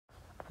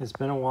It's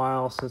been a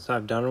while since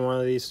I've done one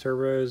of these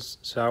turbos,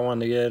 so I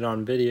wanted to get it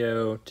on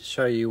video to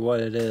show you what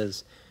it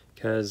is,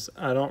 because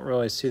I don't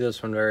really see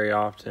this one very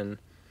often.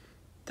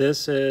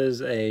 This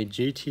is a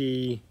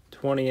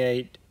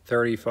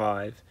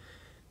GT2835.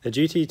 The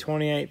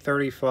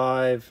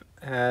GT2835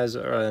 has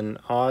an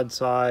odd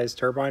size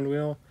turbine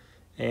wheel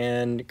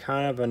and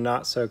kind of a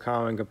not so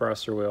common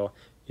compressor wheel.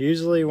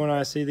 Usually when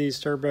I see these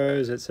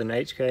turbos, it's an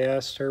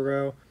HKS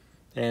turbo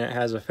and it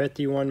has a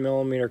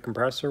 51mm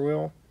compressor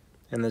wheel,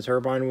 and the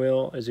turbine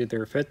wheel is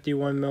either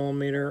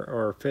 51mm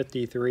or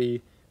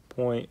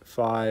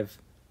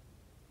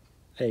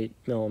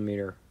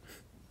 53.58mm.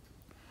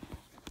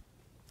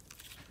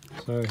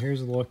 So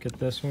here's a look at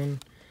this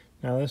one.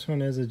 Now this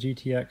one is a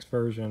GTX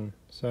version,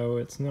 so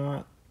it's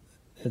not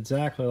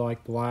exactly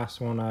like the last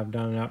one I've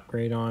done an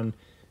upgrade on.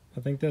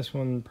 I think this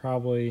one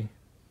probably,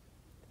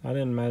 I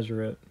didn't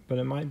measure it, but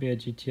it might be a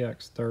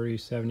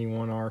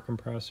GTX35r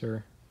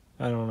compressor.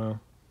 I don't know.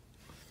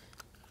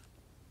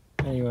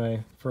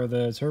 Anyway, for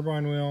the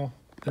turbine wheel,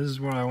 this is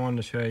what I wanted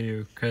to show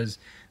you, because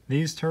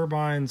these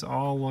turbines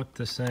all look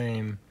the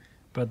same,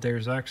 but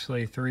there's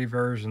actually 3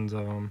 versions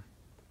of them.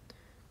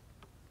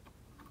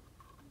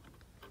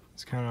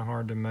 It's kind of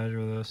hard to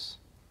measure this.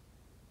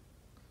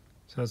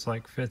 So it's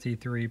like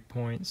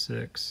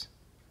 53.6,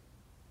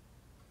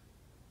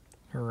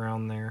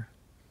 around there.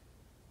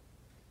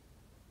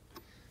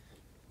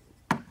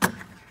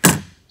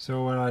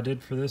 So what I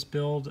did for this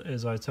build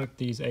is I took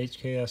these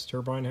HKS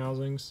turbine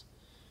housings.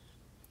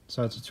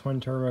 So it's a twin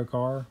turbo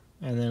car,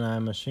 and then I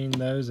machined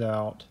those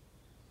out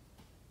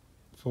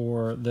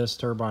for this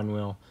turbine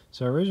wheel.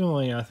 So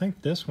originally I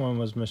think this one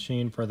was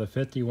machined for the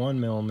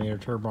 51mm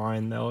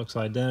turbine that looks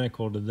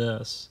identical to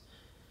this.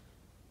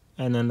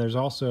 And then there's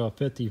also a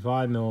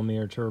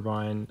 55mm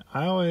turbine.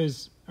 I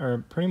always,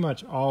 or pretty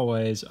much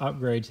always,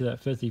 upgrade to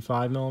that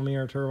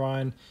 55mm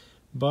turbine,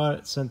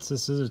 but since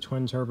this is a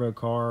twin turbo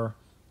car,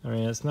 I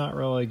mean, it's not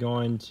really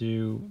going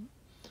to,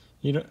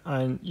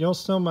 you'll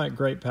still make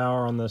great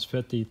power on this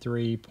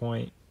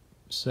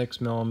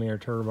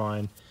 53.6mm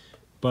turbine.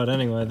 But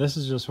anyway, this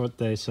is just what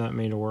they sent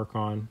me to work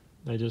on.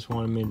 They just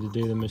wanted me to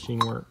do the machine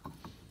work.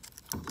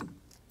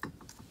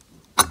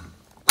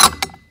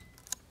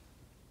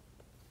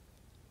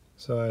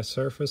 So I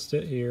surfaced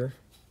it here,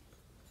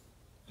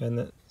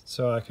 and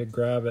so I could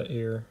grab it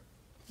here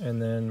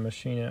and then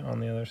machine it on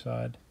the other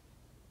side.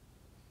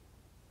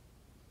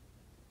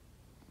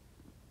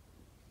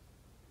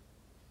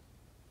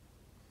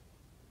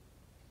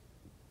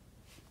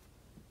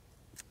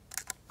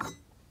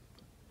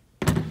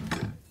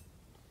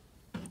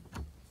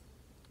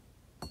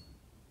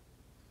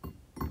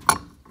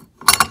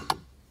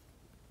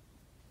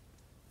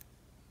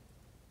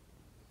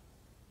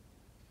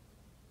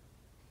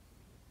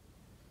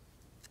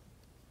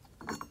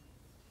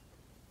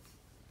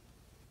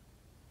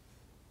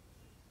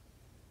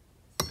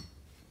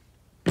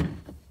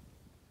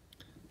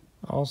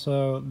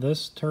 Also,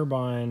 this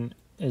turbine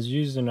is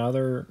used in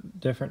other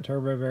different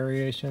turbo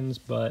variations,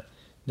 but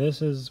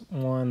this is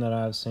one that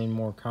I've seen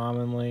more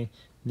commonly.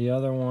 The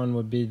other one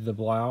would be the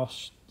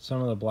Blausch,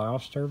 some of the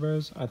Blausch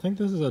turbos. I think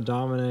this is a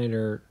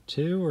Dominator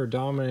 2 or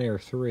Dominator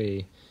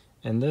 3,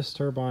 and this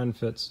turbine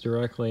fits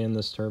directly in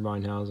this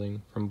turbine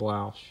housing from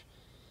Blausch.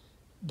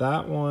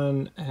 That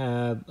one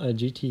had a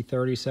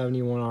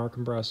GT3071R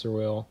compressor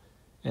wheel,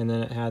 and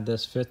then it had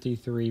this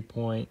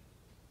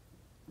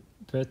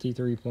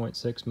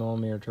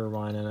 53.6mm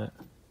turbine in it.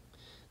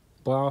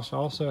 Blausch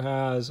also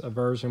has a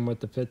version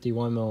with the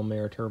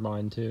 51mm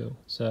turbine too.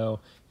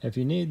 So if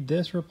you need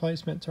this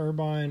replacement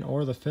turbine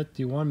or the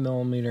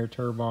 51mm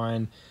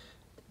turbine,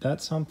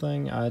 that's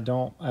something I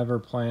don't ever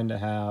plan to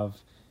have,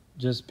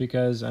 just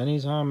because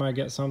anytime I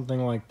get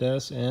something like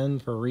this in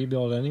for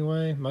rebuild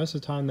anyway, most of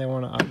the time they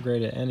want to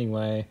upgrade it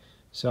anyway,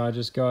 so I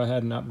just go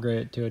ahead and upgrade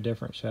it to a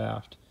different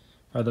shaft,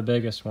 or the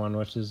biggest one,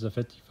 which is the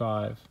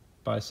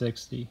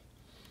 55x60.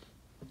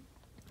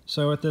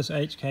 So with this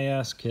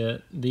HKS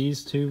kit,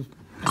 these 2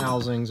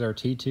 housings are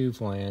T2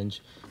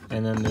 flange,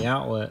 and then the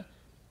outlet,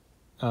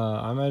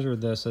 I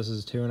measured this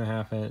is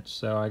 2.5 inch,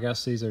 so I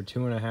guess these are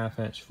 2.5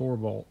 inch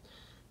 4-bolt.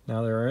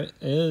 Now there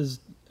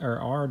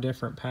are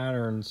different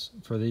patterns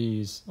for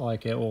these,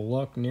 like it will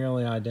look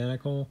nearly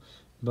identical,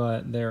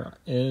 but there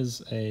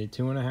is a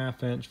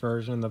 2.5 inch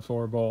version of the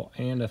 4-bolt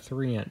and a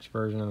 3 inch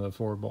version of the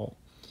 4-bolt.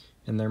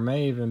 And there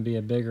may even be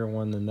a bigger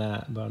one than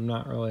that, but I'm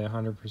not really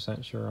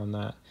 100% sure on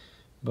that.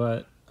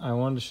 But I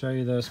wanted to show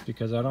you this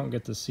because I don't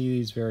get to see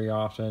these very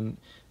often.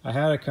 I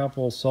had a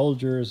couple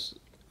soldiers,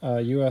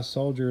 US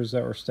soldiers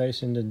that were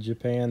stationed in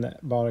Japan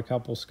that bought a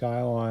couple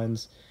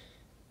Skylines,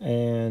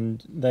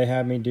 and they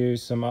had me do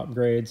some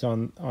upgrades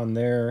on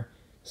their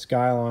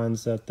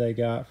Skylines that they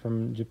got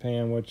from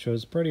Japan, which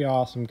was pretty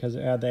awesome because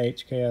it had the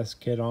HKS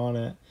kit on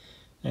it.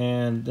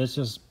 And this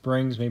just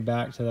brings me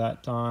back to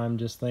that time,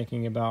 just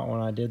thinking about when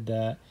I did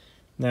that.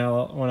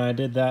 Now, when I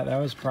did that, that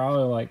was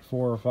probably like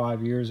 4 or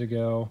 5 years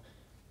ago.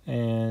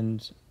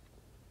 And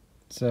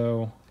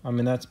so, I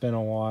mean, that's been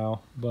a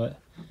while, but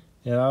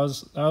Yeah, that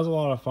was a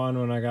lot of fun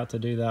when I got to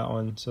do that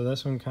one. So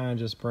this one kind of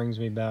just brings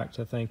me back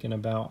to thinking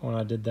about when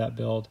I did that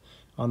build.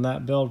 On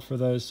that build for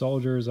those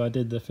soldiers, I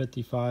did the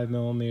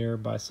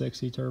 55mm by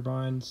 60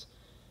 turbines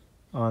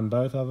on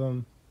both of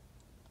them.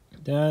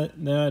 Then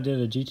I did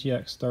a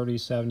GTX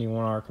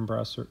 3071R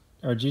compressor,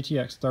 or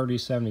GTX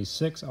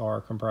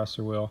 3076R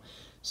compressor wheel.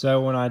 So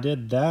when I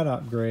did that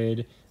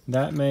upgrade,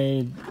 that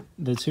made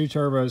the two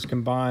turbos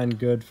combined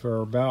good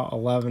for about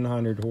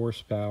 1100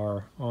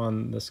 horsepower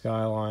on the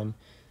Skyline.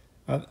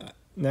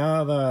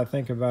 Now that I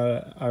think about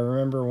it, I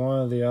remember one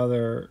of the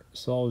other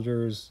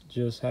soldiers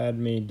just had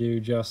me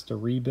do just a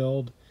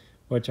rebuild,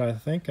 which I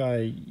think I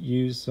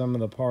used some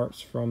of the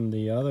parts from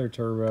the other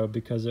turbo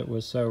because it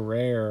was so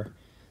rare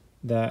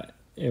that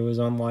it was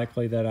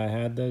unlikely that I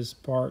had those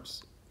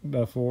parts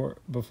before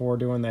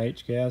doing the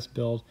HKS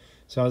build.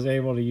 So I was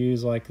able to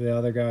use like the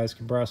other guy's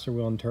compressor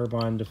wheel and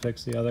turbine to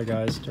fix the other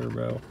guy's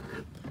turbo.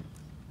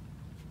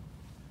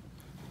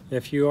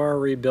 If you are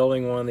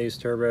rebuilding one of these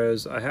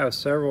turbos, I have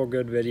several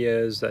good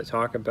videos that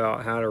talk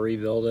about how to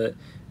rebuild it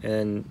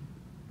and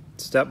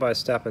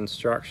step-by-step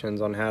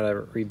instructions on how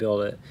to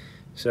rebuild it.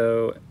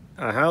 So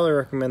I highly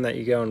recommend that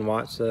you go and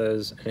watch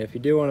those, and if you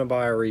do want to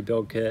buy a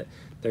rebuild kit,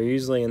 they're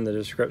usually in the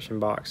description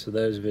box of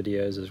those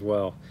videos as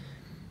well.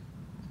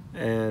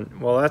 And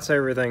well, that's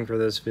everything for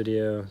this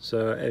video.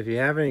 So if you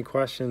have any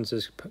questions,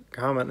 just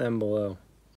comment them below.